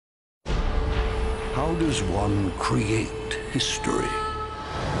How does one create history?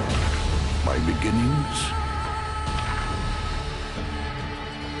 By beginnings,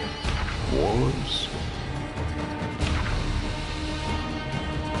 wars,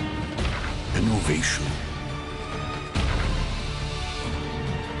 innovation,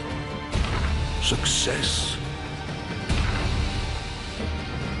 success.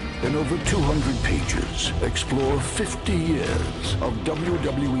 In over 200 pages, explore 50 years of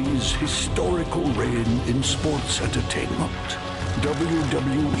WWE's historical reign in sports entertainment.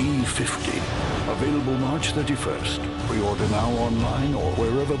 WWE 50. Available March 31st. Pre-order now online or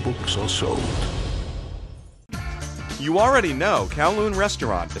wherever books are sold. You already know Kowloon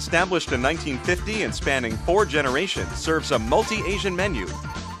Restaurant, established in 1950 and spanning 4 generations, serves a multi-Asian menu.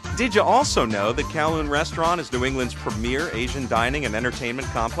 Did you also know that Kowloon Restaurant is New England's premier Asian dining and entertainment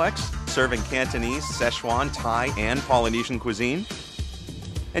complex, serving Cantonese, Szechuan, Thai, and Polynesian cuisine?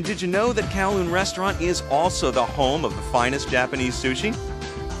 And did you know that Kowloon Restaurant is also the home of the finest Japanese sushi?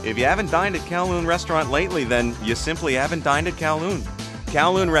 If you haven't dined at Kowloon Restaurant lately, then you simply haven't dined at Kowloon.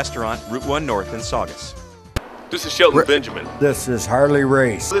 Kowloon Restaurant, Route 1 North in Saugus. This is Shelton Benjamin. This is Harley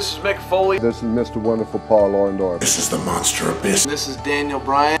Race. This is Mick Foley. This is Mr. Wonderful Paul Orndorff. This is the Monster Abyss. This is Daniel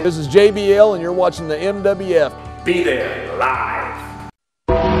Bryan. This is JBL, and you're watching the MWF. Be there live.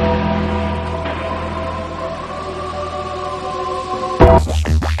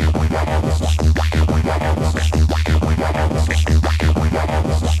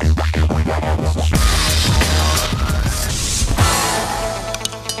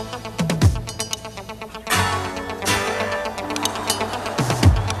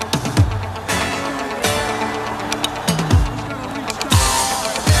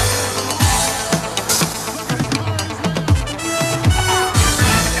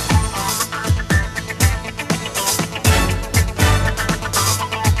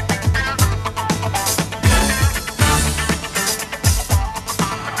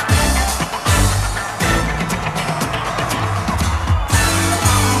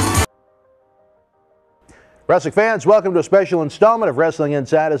 Wrestling fans, welcome to a special installment of Wrestling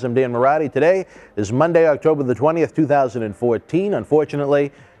Insiders. I'm Dan Marotti. Today is Monday, October the 20th, 2014. Unfortunately,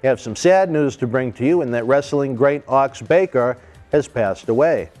 we have some sad news to bring to you in that wrestling great Ox Baker has passed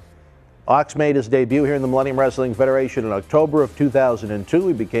away. Ox made his debut here in the Millennium Wrestling Federation in October of 2002.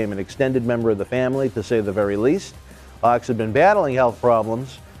 He became an extended member of the family, to say the very least. Ox had been battling health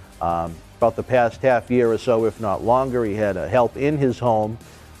problems about the past half year or so, if not longer. He had help in his home.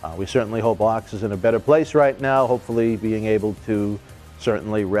 We certainly hope Ox is in a better place right now, hopefully being able to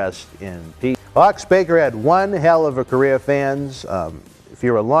certainly rest in peace. Ox Baker had one hell of a career, fans. If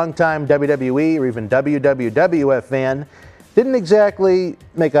you're a longtime WWE or even WWF fan, didn't exactly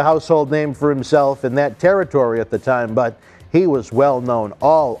make a household name for himself in that territory at the time, but he was well known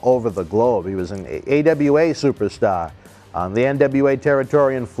all over the globe. He was an AWA superstar. The NWA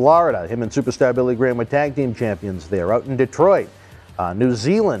territory in Florida, him and Superstar Billy Graham were tag team champions there. Out in Detroit, New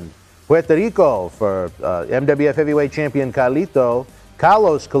Zealand, Puerto Rico for MWF Heavyweight Champion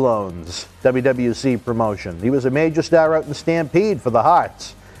Carlos Colon's WWC promotion. He was a major star out in Stampede for the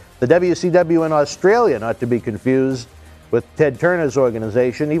Hearts. The WCW in Australia, not to be confused with Ted Turner's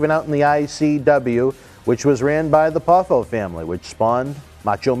organization, even out in the ICW, which was ran by the Poffo family, which spawned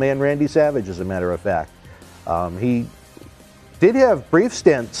Macho Man Randy Savage, as a matter of fact. He did have brief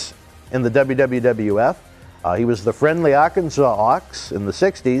stints in the WWF. He was the friendly Arkansas Ox in the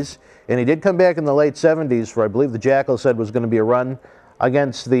 60s, and he did come back in the late 70s for, I believe the Jackal said, was going to be a run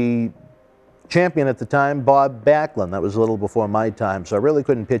against the champion at the time, Bob Backlund. That was a little before my time, so I really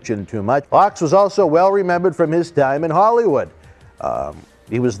couldn't pitch in too much. Ox was also well remembered from his time in Hollywood.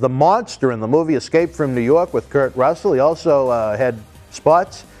 He was the monster in the movie Escape from New York with Kurt Russell. He also had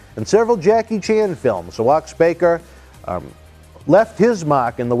spots in several Jackie Chan films. So Ox Baker left his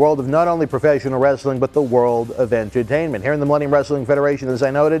mark in the world of not only professional wrestling, but the world of entertainment. Here in the Millennium Wrestling Federation, as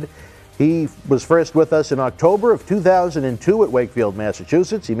I noted, he was first with us in October of 2002 at Wakefield,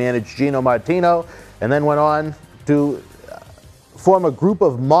 Massachusetts. He managed Gino Martino and then went on to form a group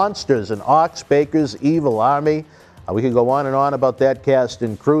of monsters in Ox Baker's Evil Army. We could go on and on about that cast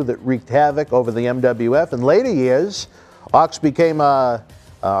and crew that wreaked havoc over the MWF. In later years, Ox became a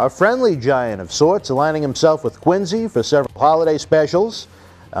friendly giant of sorts, aligning himself with Quincy for several holiday specials.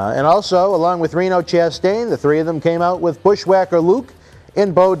 And also, along with Reno Chastain, the three of them came out with Bushwhacker Luke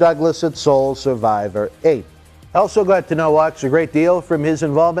and Bo Douglas at Soul Survivor 8. I also got to know Ox a great deal from his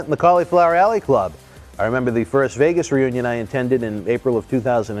involvement in the Cauliflower Alley Club. I remember the first Vegas reunion I attended in April of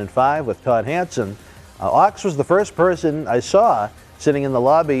 2005 with Todd Hansen. Ox was the first person I saw sitting in the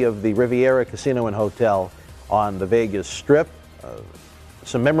lobby of the Riviera Casino and Hotel on the Vegas Strip.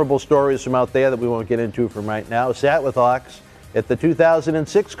 some memorable stories from out there that we won't get into from right now. Sat with Ox at the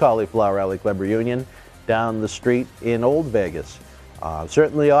 2006 Cauliflower Alley Club reunion down the street in Old Vegas.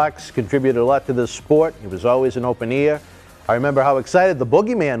 Certainly Ox contributed a lot to this sport. He was always an open ear. I remember how excited the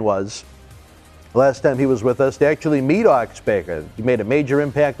Boogeyman was last time he was with us to actually meet Ox Baker. He made a major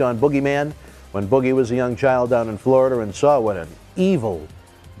impact on Boogeyman when Boogie was a young child down in Florida and saw what an evil,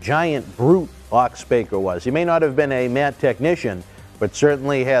 giant brute Ox Baker was. He may not have been a mat technician, but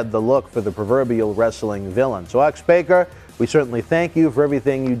certainly had the look for the proverbial wrestling villain. So Ox Baker, we certainly thank you for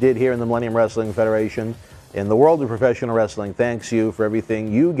everything you did here in the Millennium Wrestling Federation. In the world of professional wrestling, thanks you for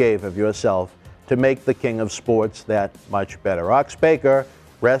everything you gave of yourself to make the king of sports that much better. Ox Baker,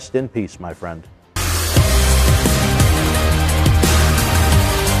 rest in peace, my friend.